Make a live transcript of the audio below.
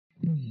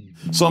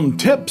Some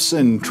tips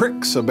and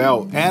tricks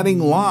about adding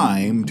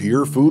lime to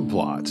your food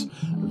plots.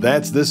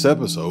 That's this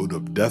episode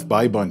of Death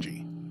by Bunjie.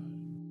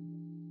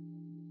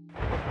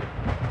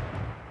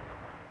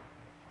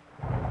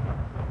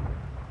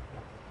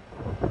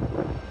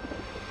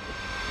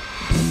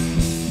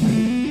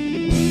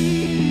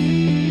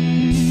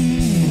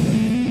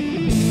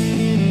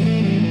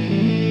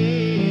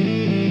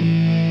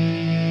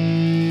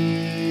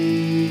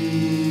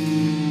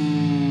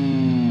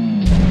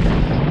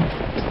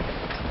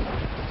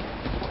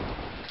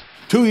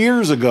 Two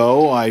years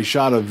ago, I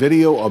shot a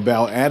video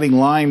about adding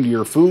lime to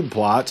your food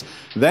plots.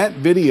 That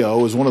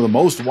video is one of the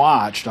most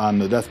watched on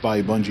the Death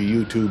by Bunjie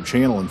YouTube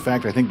channel. In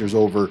fact, I think there's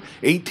over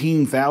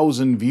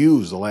 18,000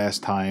 views the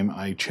last time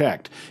I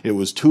checked. It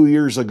was 2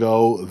 years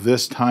ago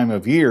this time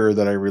of year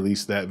that I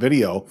released that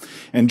video.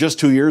 And just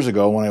 2 years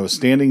ago, when I was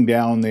standing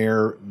down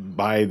there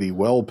by the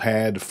well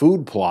pad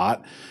food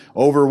plot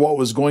over what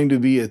was going to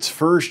be its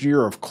first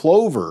year of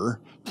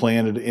clover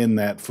planted in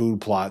that food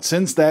plot.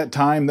 Since that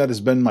time, that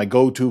has been my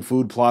go-to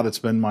food plot. It's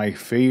been my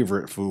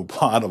favorite food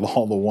plot of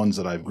all the ones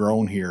that I've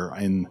grown here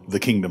in the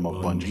kingdom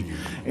of Bunjie.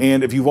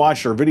 And if you've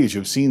watched our videos,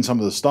 you've seen some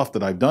of the stuff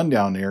that I've done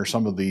down there,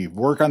 some of the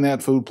work on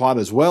that food plot,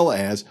 as well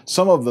as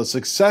some of the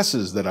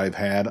successes that I've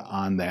had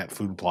on that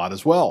food plot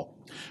as well.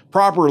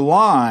 Proper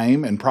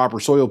lime and proper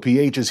soil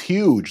pH is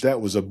huge.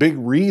 That was a big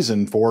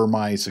reason for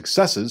my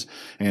successes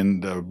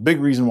and a big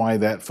reason why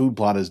that food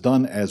plot has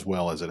done as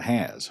well as it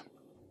has.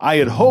 I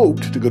had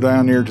hoped to go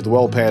down here to the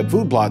well pad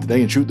food plot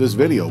today and shoot this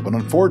video, but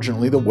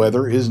unfortunately the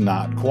weather is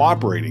not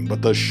cooperating.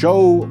 But the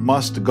show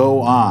must go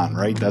on,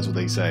 right? That's what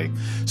they say.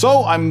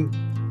 So I'm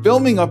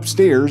filming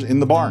upstairs in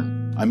the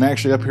barn. I'm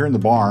actually up here in the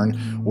barn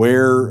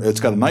where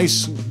it's got a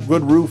nice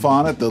good roof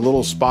on it, the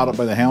little spot up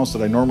by the house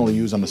that I normally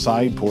use on the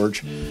side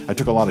porch. I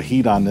took a lot of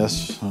heat on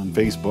this on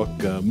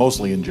Facebook,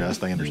 mostly in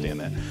jest, I understand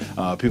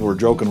that. People were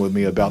joking with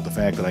me about the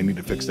fact that I need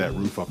to fix that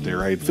roof up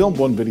there. I had filmed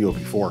one video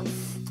before,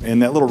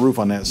 and that little roof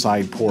on that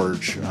side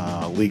porch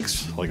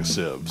leaks like a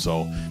sieve,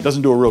 so it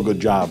doesn't do a real good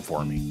job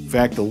for me. In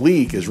fact, the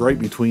leak is right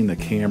between the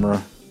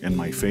camera and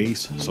my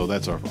face, so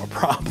that's a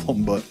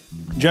problem. But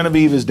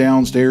Genevieve is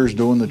downstairs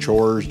doing the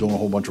chores, doing a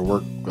whole bunch of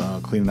work,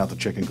 cleaning out the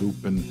chicken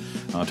coop and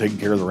taking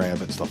care of the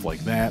rabbit, stuff like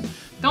that.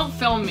 Don't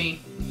film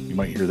me. You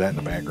might hear that in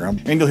the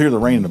background. And you'll hear the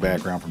rain in the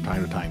background from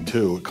time to time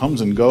too. It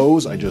comes and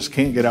goes. I just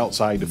can't get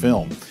outside to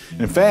film.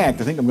 And in fact,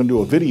 I think I'm going to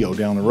do a video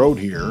down the road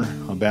here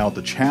about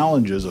the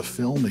challenges of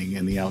filming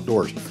in the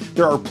outdoors.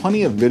 There are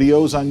plenty of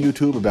videos on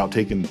YouTube about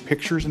taking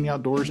pictures in the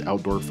outdoors,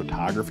 outdoor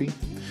photography.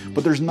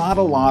 But there's not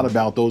a lot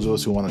about those of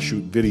us who want to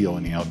shoot video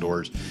in the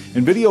outdoors.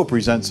 And video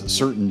presents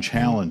certain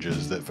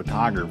challenges that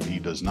photography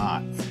does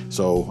not.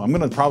 So I'm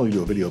going to probably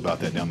do a video about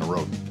that down the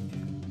road.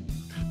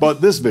 But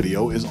this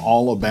video is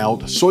all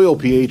about soil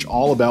pH,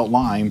 all about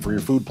lime for your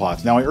food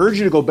plots. Now I urge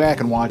you to go back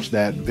and watch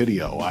that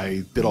video.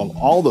 I did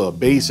all the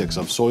basics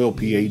of soil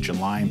pH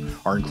and lime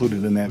are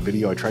included in that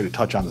video. I tried to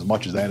touch on as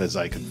much of that as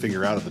I could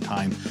figure out at the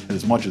time, and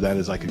as much of that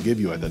as I could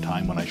give you at the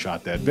time when I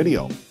shot that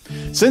video.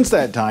 Since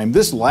that time,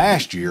 this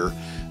last year,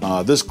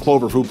 this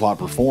clover food plot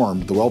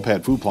performed. The well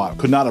pad food plot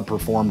could not have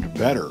performed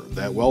better.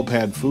 That well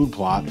pad food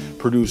plot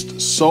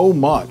produced so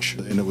much,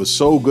 and it was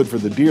so good for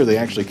the deer, they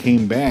actually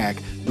came back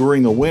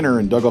during the winter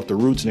and dug up the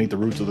roots and ate the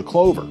roots of the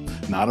clover.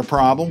 Not a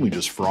problem. We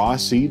just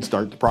frost seed,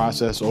 start the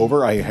process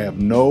over. I have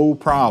no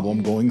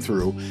problem going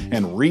through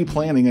and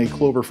replanting a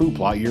clover food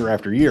plot year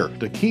after year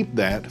to keep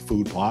that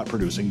food plot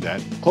producing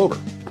that clover.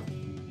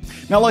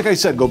 Now, like I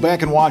said, go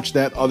back and watch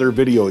that other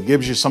video. It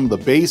gives you some of the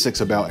basics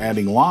about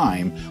adding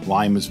lime.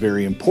 Lime is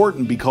very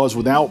important because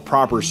without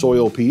proper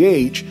soil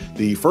pH,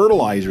 the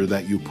fertilizer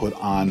that you put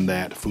on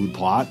that food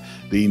plot,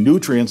 the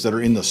nutrients that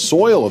are in the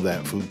soil of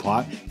that food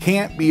plot,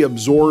 can't be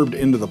absorbed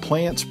into the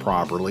plants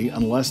properly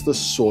unless the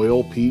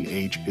soil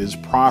pH is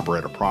proper,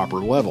 at a proper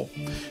level.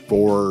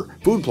 For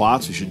food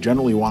plots, you should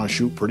generally want to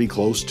shoot pretty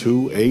close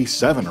to a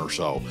 7 or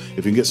so. If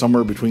you can get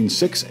somewhere between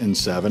 6 and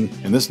 7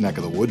 in this neck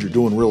of the woods, you're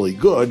doing really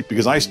good,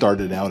 because I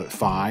started out at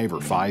 5 or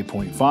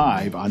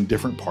 5.5 on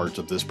different parts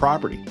of this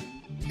property.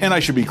 And I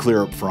should be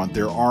clear up front,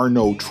 there are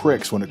no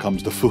tricks when it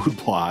comes to food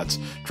plots.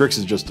 Tricks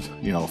is just,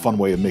 a fun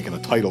way of making a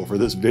title for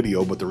this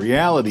video, but the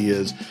reality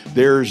is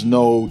there's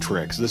no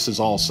tricks. This is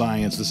all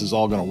science. This is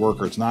all going to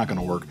work or it's not going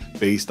to work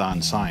based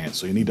on science.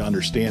 So you need to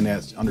understand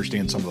that,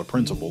 understand some of the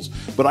principles.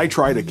 But I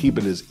try to keep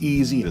it as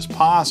easy as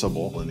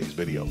possible in these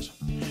videos.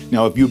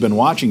 Now, if you've been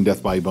watching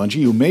Death by Bunjie,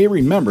 you may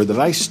remember that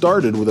I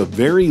started with a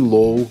very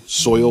low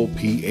soil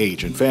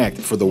pH. In fact,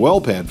 for the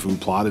well pad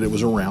food plot, it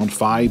was around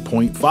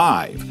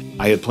 5.5.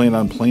 I had planned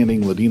on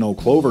planting Ladino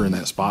clover in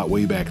that spot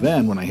way back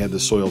then when I had the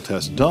soil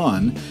test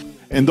done,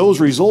 and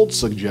those results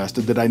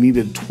suggested that I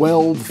needed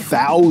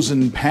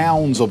 12,000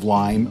 pounds of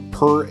lime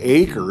per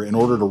acre in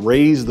order to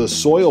raise the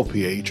soil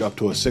pH up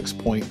to a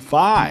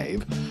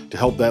 6.5 to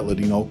help that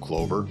Ladino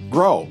clover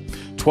grow.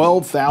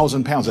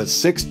 12,000 pounds, that's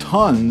 6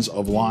 tons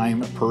of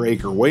lime per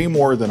acre, way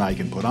more than I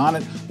can put on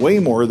it, way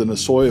more than the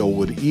soil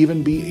would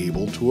even be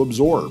able to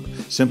absorb.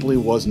 Simply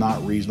was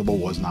not reasonable,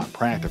 was not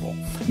practical.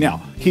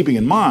 Now, keeping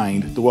in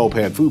mind, the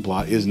well-pad food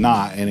plot is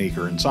not an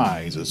acre in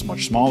size. It's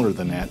much smaller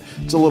than that.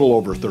 It's a little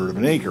over 1/3 of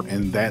an acre,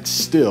 and that's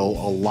still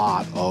a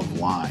lot of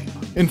lime.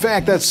 In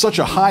fact, that's such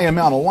a high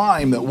amount of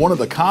lime that one of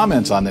the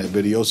comments on that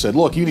video said,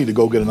 look, you need to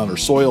go get another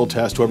soil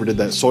test. Whoever did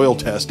that soil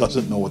test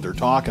doesn't know what they're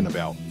talking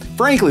about.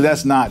 Frankly,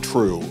 that's not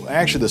true.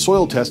 Actually, the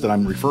soil test that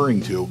I'm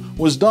referring to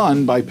was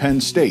done by Penn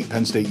State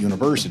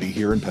University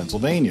here in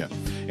Pennsylvania.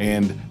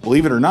 And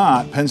believe it or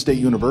not, Penn State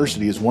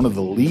University is one of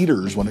the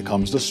leaders when it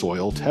comes to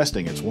soil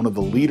testing. It's one of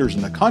the leaders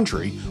in the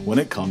country when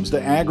it comes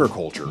to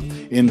agriculture.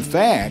 In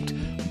fact,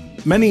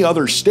 many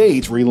other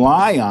states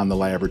rely on the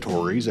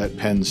laboratories at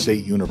Penn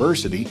State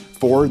University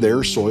for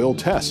their soil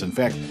tests. In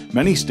fact,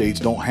 many states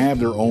don't have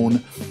their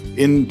own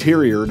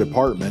interior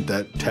department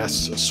that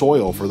tests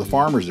soil for the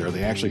farmers there.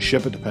 They actually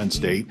ship it to Penn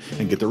State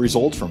and get the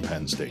results from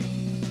Penn State.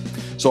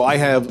 So I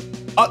have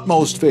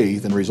utmost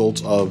faith in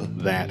results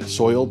of that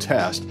soil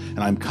test, and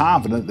I'm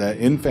confident that,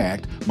 in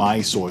fact,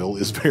 my soil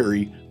is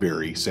very,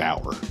 very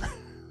sour.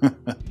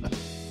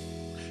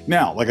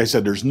 Now, like I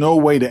said, there's no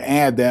way to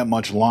add that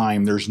much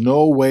lime. There's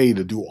no way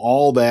to do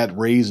all that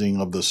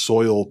raising of the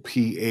soil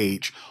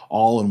pH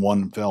all in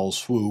one fell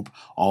swoop,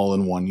 all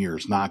in 1 year.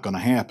 It's not going to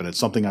happen. It's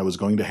something I was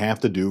going to have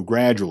to do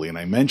gradually, and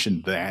I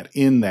mentioned that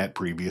in that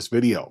previous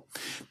video.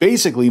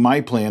 Basically, my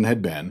plan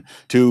had been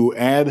to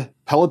add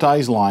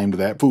pelletized lime to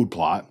that food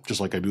plot, just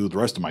like I do with the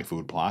rest of my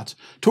food plots,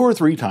 2 or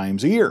 3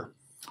 times a year.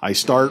 I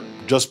start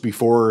just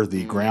before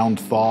the ground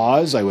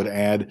thaws. I would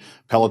add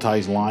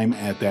pelletized lime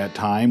at that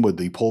time with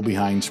the pull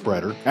behind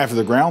spreader. After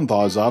the ground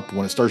thaws up,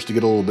 when it starts to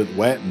get a little bit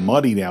wet and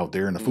muddy out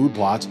there in the food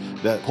plots,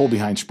 that pull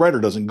behind spreader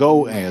doesn't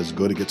go as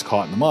good. It gets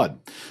caught in the mud.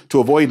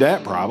 To avoid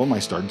that problem, I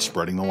started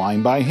spreading the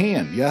lime by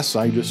hand. Yes,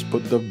 I just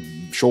put the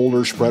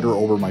shoulder spreader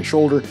over my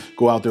shoulder,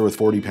 go out there with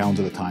 40 pounds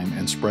at a time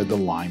and spread the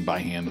lime by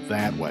hand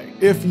that way.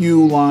 If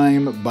you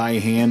lime by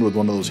hand with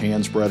one of those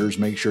hand spreaders,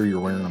 make sure you're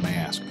wearing a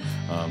mask.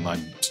 I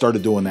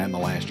started doing that in the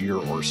last year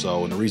or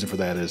so, and the reason for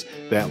that is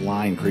that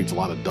lime creates a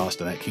lot of dust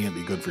and that can't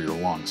be good for your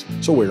lungs,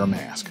 so wear a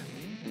mask.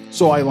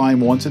 So I lime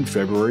once in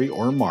February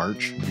or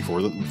March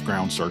before the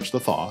ground starts to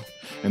thaw,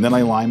 and then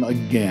I lime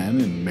again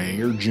in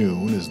May or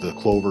June as the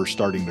clover's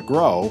starting to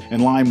grow,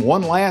 and lime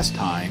one last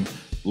time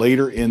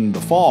later in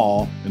the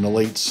fall, in the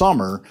late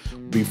summer,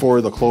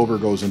 before the clover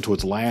goes into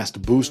its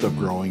last boost of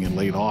growing in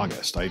late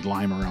August. I'd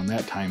lime around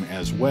that time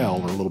as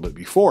well, or a little bit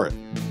before it.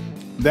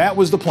 That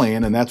was the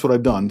plan, and that's what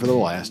I've done for the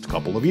last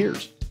couple of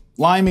years.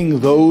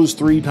 Liming those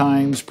 3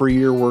 times per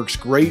year works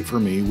great for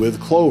me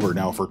with clover.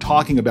 Now, if we're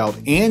talking about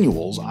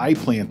annuals, I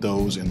plant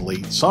those in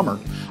late summer.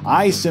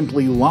 I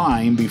simply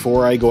lime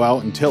before I go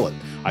out and till it.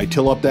 I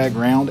till up that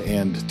ground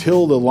and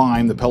till the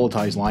lime, the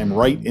pelletized lime,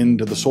 right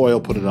into the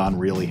soil, put it on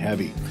really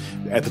heavy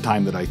at the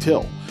time that I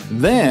till.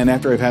 Then,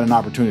 after I've had an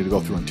opportunity to go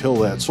through and till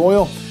that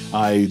soil,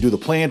 I do the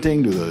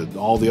planting, do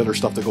all the other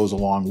stuff that goes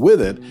along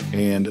with it,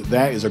 and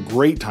that is a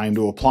great time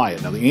to apply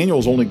it. Now, the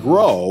annuals only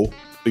grow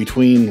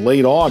between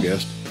late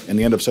August and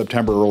the end of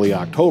September, early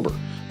October.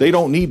 They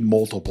don't need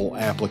multiple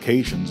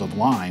applications of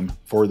lime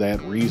for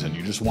that reason.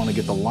 You just want to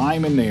get the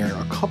lime in there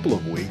a couple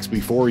of weeks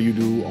before you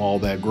do all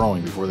that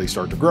growing, before they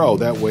start to grow.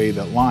 That way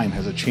that lime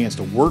has a chance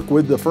to work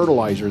with the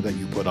fertilizer that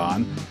you put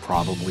on,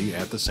 probably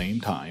at the same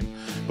time,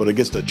 but it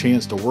gets the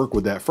chance to work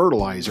with that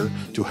fertilizer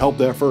to help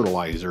that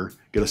fertilizer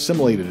get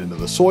assimilated into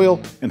the soil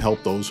and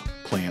help those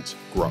plants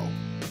grow.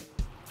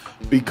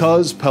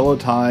 Because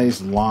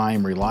pelletized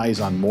lime relies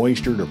on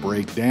moisture to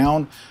break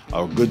down,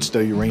 a good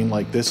steady rain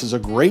like this is a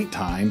great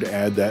time to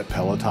add that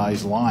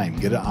pelletized lime.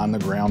 Get it on the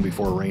ground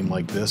before a rain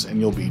like this and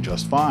you'll be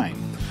just fine.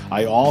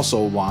 I also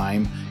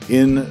lime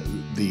in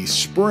the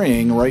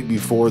spring right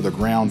before the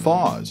ground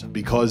thaws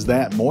because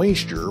that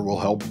moisture will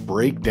help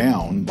break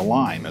down the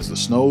lime. As the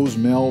snows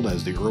melt,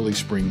 as the early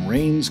spring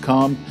rains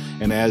come,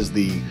 and as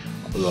the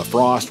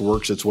frost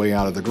works its way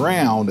out of the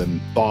ground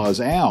and thaws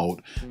out,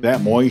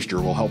 that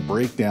moisture will help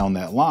break down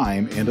that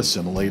lime and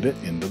assimilate it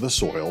into the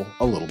soil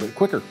a little bit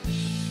quicker.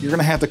 You're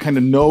going to have to kind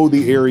of know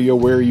the area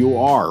where you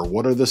are.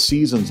 What are the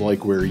seasons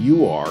like where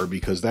you are?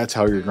 Because that's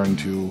how you're going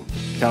to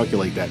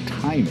calculate that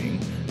timing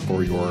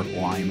for your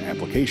lime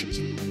applications.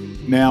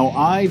 Now,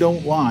 I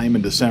don't lime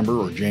in December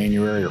or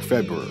January or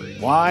February.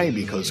 Why?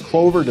 Because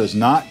clover does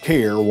not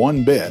care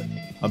one bit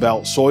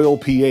about soil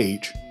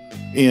pH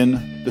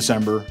in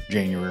December,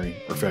 January,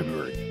 or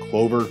February.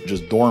 Clover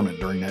just dormant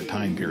during that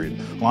time period.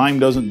 Lime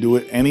doesn't do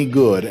it any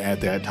good at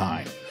that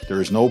time.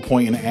 There is no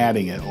point in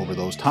adding it over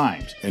those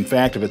times. In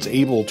fact, if it's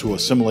able to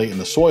assimilate in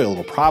the soil,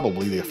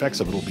 the effects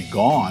of it will be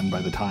gone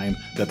by the time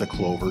that the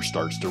clover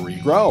starts to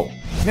regrow.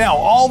 Now,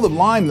 all the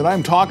lime that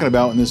I'm talking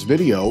about in this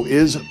video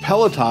is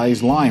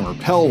pelletized lime, or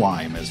pell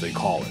lime as they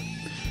call it.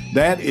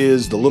 That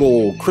is the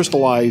little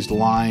crystallized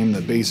lime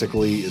that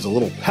basically is a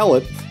little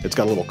pellet. It's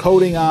got a little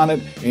coating on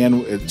it,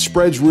 and it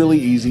spreads really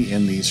easy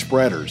in these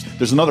spreaders.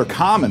 There's another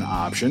common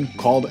option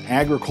called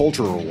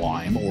agricultural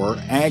lime, or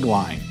ag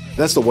lime.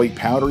 That's the white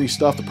powdery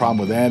stuff. The problem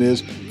with that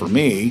is, for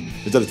me,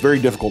 is that it's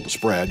very difficult to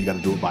spread. You got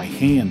to do it by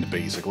hand,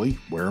 basically.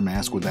 Wear a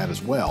mask with that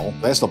as well.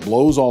 That stuff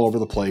blows all over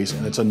the place,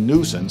 and it's a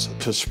nuisance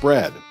to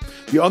spread.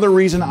 The other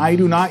reason I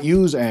do not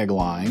use ag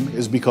lime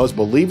is because,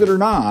 believe it or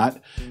not,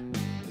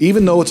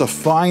 even though it's a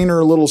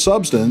finer little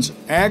substance,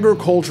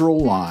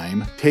 agricultural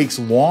lime takes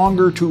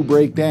longer to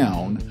break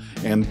down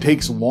and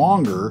takes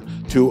longer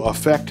to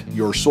affect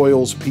your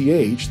soil's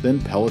pH than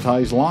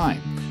pelletized lime.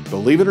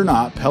 Believe it or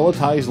not,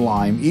 pelletized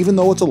lime, even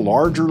though it's a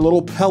larger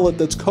little pellet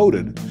that's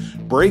coated,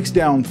 breaks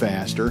down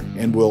faster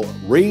and will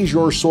raise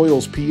your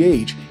soil's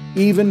pH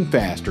even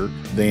faster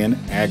than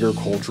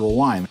agricultural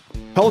lime.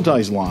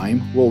 Pelletized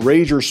lime will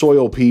raise your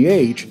soil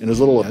pH in as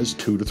little as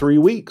 2 to 3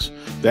 weeks.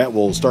 That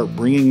will start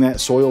bringing that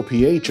soil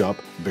pH up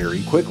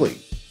very quickly.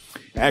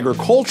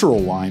 Agricultural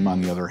lime,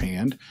 on the other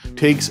hand,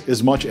 takes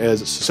as much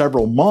as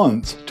several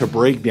months to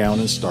break down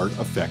and start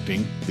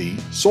affecting the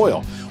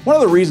soil. One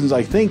of the reasons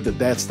I think that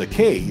that's the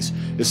case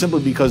is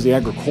simply because the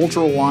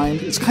agricultural lime,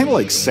 it's kind of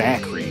like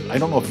saccharine. I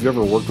don't know if you've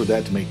ever worked with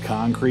that to make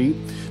concrete,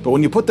 but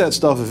when you put that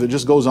stuff, if it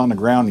just goes on the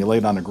ground, you lay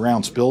it on the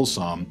ground, spills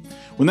some,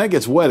 when that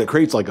gets wet, it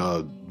creates like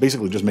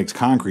basically just makes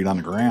concrete on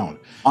the ground.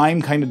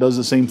 Lime kind of does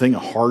the same thing. It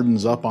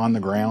hardens up on the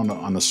ground,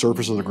 on the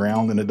surface of the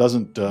ground, and it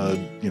doesn't,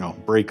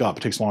 break up.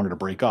 It takes longer to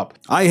break up.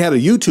 I had a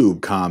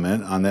YouTube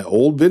comment on that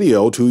old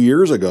video 2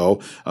 years ago,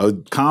 a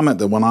comment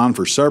that went on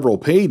for several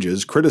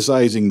pages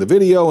criticizing the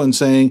video and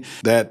saying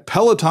that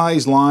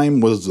pelletized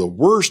lime was the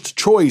worst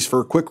choice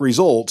for quick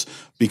results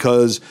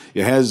because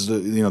it has,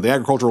 the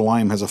agricultural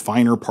lime has a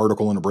finer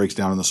particle and it breaks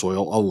down in the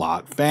soil a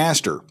lot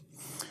faster.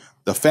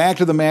 The fact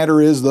of the matter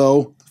is,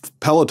 though,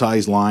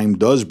 pelletized lime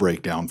does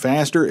break down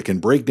faster. It can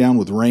break down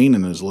with rain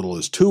in as little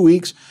as 2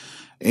 weeks.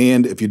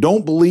 And if you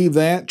don't believe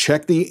that,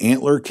 check the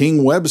Antler King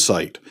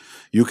website.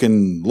 You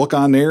can look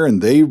on there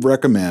and they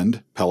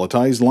recommend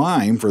pelletized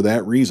lime for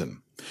that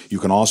reason. You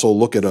can also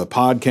look at a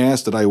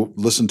podcast that I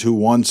listened to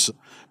once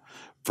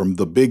from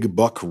the Big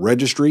Buck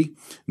Registry,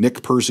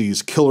 Nick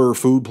Percy's Killer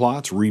Food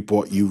Plots, Reap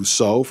What You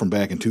Sow, from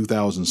back in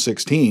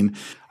 2016.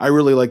 I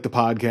really like the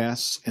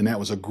podcasts, and that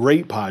was a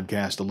great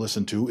podcast to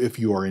listen to if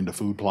you are into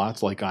food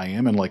plots like I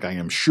am, and like I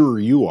am sure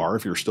you are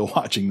if you're still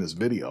watching this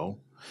video.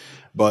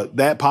 But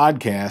that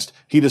podcast,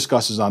 he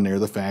discusses on there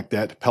the fact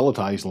that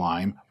pelletized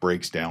lime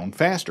breaks down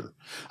faster.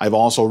 I've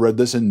also read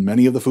this in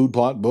many of the food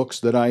plot books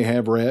that I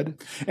have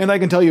read. And I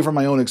can tell you from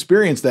my own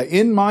experience that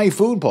in my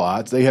food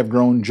plots, they have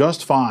grown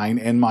just fine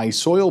and my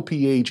soil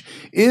pH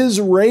is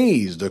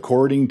raised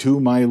according to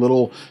my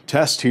little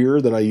test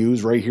here that I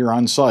use right here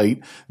on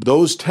site.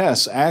 Those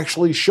tests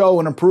actually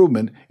show an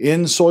improvement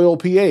in soil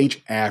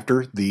pH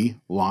after the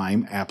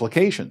lime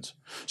applications.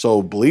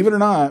 So believe it or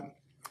not,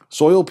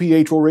 soil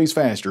pH will raise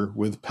faster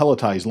with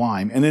pelletized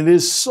lime, and it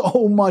is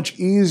so much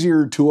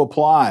easier to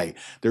apply.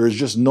 There is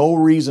just no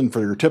reason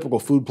for your typical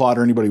food plot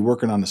or anybody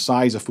working on the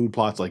size of food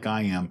plots like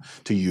I am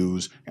to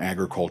use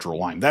agricultural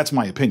lime. That's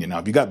my opinion. Now,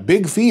 if you got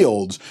big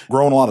fields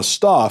growing a lot of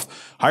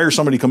stuff, hire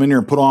somebody to come in here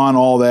and put on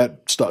all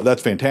that stuff.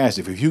 That's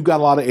fantastic. If you've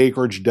got a lot of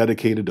acreage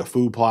dedicated to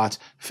food plots,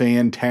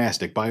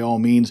 fantastic. By all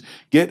means,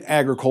 get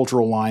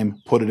agricultural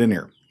lime, put it in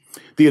here.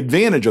 The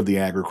advantage of the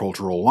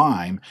agricultural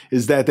lime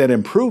is that that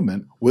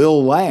improvement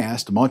will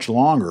last much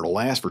longer. It'll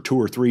last for 2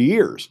 or 3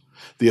 years.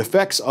 The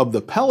effects of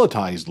the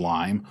pelletized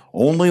lime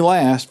only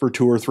last for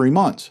 2 or 3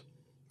 months.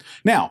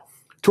 Now,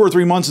 2 or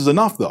 3 months is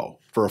enough though.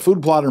 For a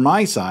food plotter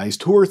my size,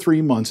 2 or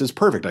 3 months is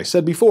perfect. I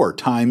said before,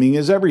 timing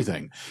is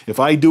everything. If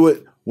I do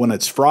it when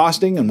it's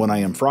frosting and when I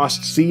am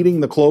frost seeding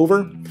the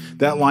clover,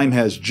 that lime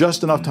has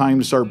just enough time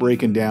to start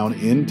breaking down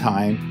in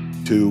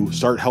time to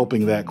start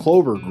helping that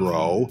clover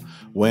grow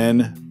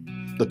when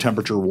the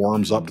temperature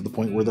warms up to the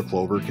point where the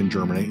clover can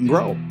germinate and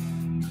grow.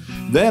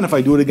 Then if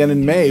I do it again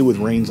in May with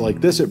rains like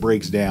this, it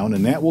breaks down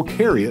and that will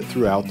carry it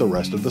throughout the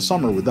rest of the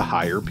summer with the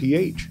higher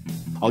pH.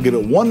 I'll give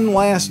it one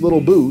last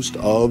little boost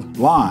of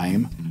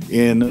lime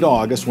in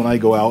August when I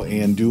go out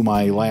and do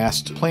my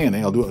last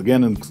planting. I'll do it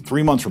again in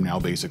 3 months from now,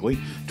 basically.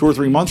 2 or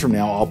 3 months from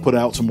now, I'll put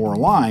out some more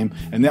lime,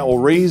 and that will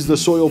raise the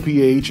soil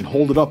pH and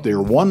hold it up there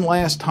one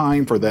last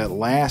time for that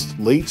last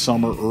late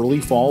summer,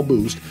 early fall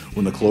boost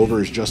when the clover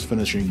is just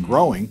finishing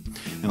growing.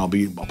 And I'll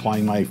be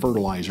applying my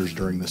fertilizers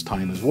during this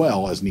time as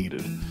well as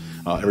needed.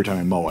 Every time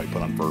I mow, I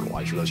put on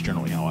fertilizer. That's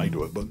generally how I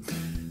do it. But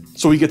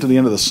so we get to the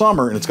end of the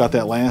summer and it's got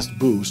that last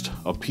boost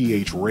of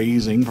pH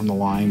raising from the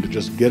lime to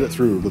just get it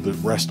through to the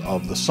rest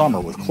of the summer.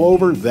 With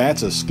clover,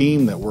 that's a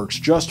scheme that works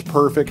just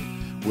perfect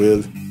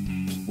with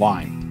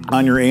lime.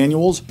 On your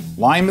annuals,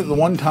 lime at the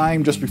one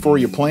time just before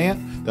you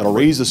plant. That'll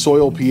raise the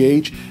soil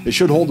pH. It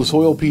should hold the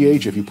soil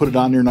pH, if you put it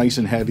on there nice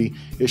and heavy,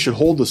 it should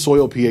hold the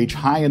soil pH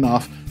high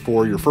enough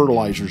for your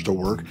fertilizers to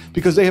work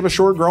because they have a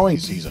short growing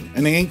season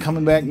and they ain't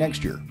coming back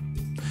next year.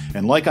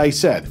 And like I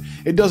said,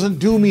 it doesn't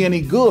do me any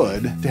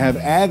good to have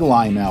ag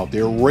lime out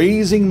there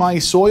raising my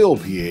soil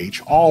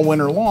pH all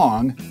winter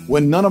long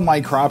when none of my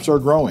crops are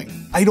growing.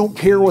 I don't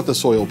care what the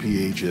soil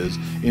pH is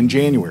in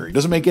January. It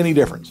doesn't make any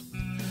difference.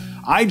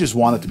 I just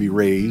want it to be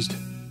raised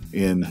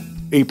in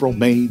April,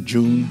 May,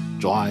 June,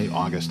 July,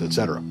 August,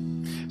 etc.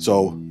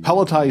 So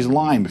pelletized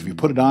lime, if you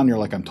put it on there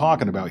like I'm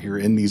talking about here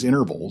in these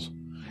intervals,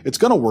 it's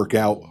going to work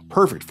out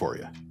perfect for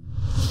you.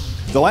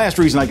 The last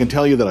reason I can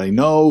tell you that I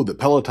know that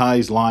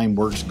pelletized lime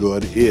works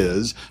good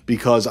is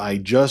because I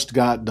just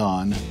got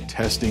done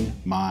testing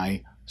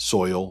my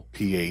soil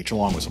pH,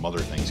 along with some other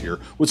things here,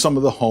 with some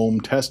of the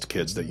home test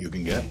kits that you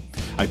can get.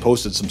 I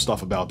posted some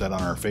stuff about that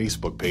on our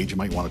Facebook page. You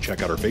might want to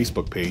check out our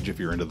Facebook page if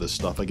you're into this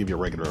stuff. I give you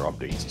regular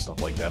updates and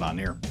stuff like that on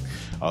there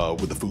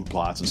with the food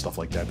plots and stuff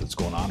like that that's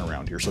going on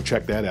around here. So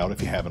check that out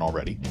if you haven't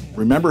already.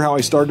 Remember how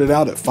I started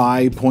out at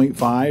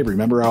 5.5?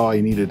 Remember how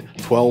I needed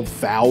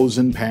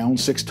 12,000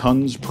 pounds, 6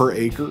 tons per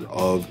acre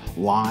of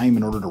lime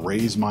in order to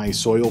raise my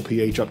soil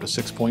pH up to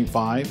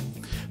 6.5?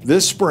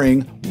 This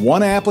spring,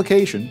 one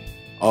application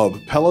of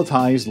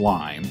pelletized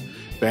lime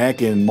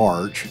back in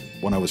March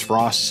when I was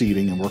frost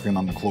seeding and working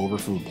on the clover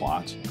food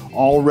plots.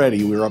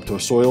 Already we were up to a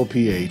soil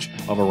pH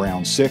of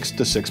around 6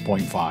 to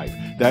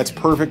 6.5. That's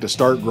perfect to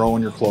start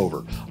growing your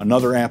clover.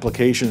 Another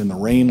application in the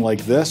rain like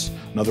this,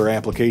 another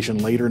application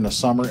later in the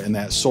summer, and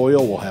that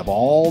soil will have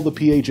all the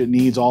pH it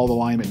needs, all the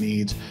lime it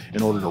needs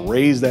in order to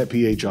raise that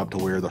pH up to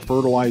where the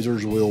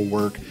fertilizers will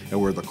work and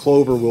where the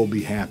clover will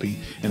be happy,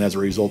 and as a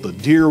result the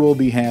deer will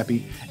be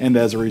happy, and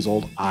as a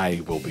result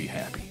I will be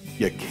happy.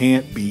 You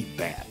can't beat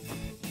that.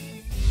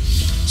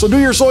 So do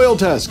your soil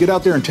test. Get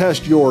out there and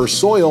test your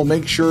soil.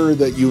 Make sure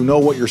that you know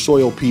what your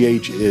soil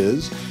pH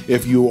is.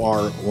 If you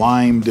are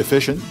lime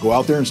deficient, go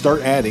out there and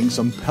start adding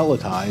some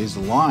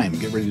pelletized lime.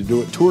 Get ready to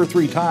do it 2 or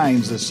 3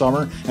 times this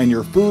summer, and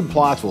your food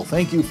plots will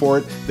thank you for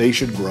it. They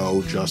should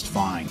grow just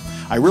fine.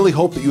 I really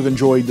hope that you've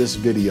enjoyed this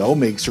video.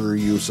 Make sure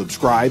you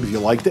subscribe if you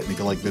liked it and if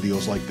you like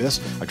videos like this.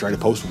 I try to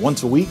post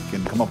once a week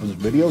and come up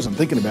with videos. I'm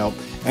thinking about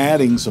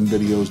adding some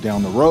videos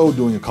down the road,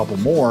 doing a couple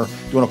more,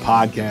 doing a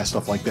podcast,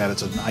 stuff like that.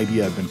 It's an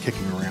idea I've been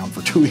kicking around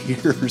for 2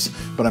 years,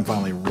 but I'm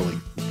finally really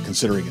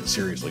considering it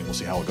seriously. We'll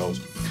see how it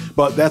goes.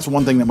 But that's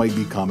one thing that might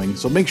be coming.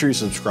 So make sure you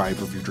subscribe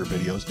for future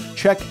videos.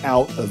 Check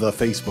out the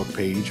Facebook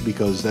page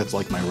because that's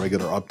like my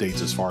regular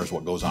updates as far as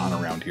what goes on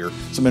around here.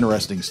 Some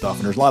interesting stuff.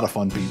 And there's a lot of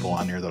fun people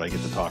on there that I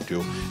get to talk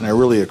to. And I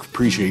really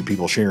appreciate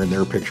people sharing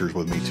their pictures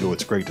with me too.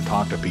 It's great to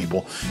talk to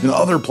people in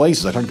other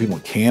places. I talk to people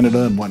in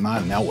Canada and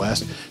whatnot and out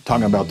west,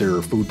 talking about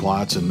their food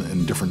plots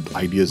and different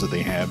ideas that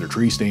they have, their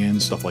tree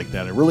stands, stuff like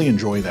that. I really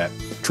enjoy that.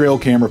 Trail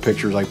camera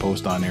pictures I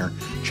post on there.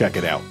 Check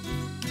it out.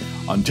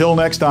 Until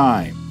next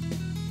time.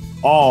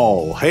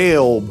 All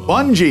hail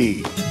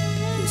Bunjie!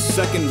 The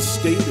second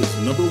state is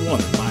 #1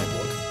 in my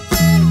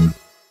book.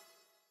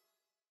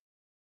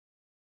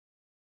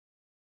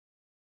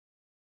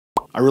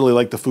 I really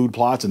like the food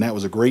plots, and that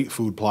was a great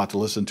food plot to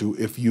listen to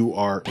if you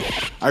are...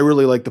 I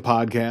really like the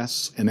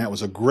podcasts, and that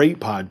was a great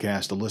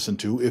podcast to listen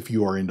to if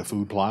you are into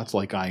food plots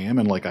like I am,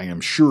 and like I am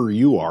sure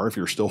you are if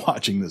you're still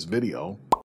watching this video.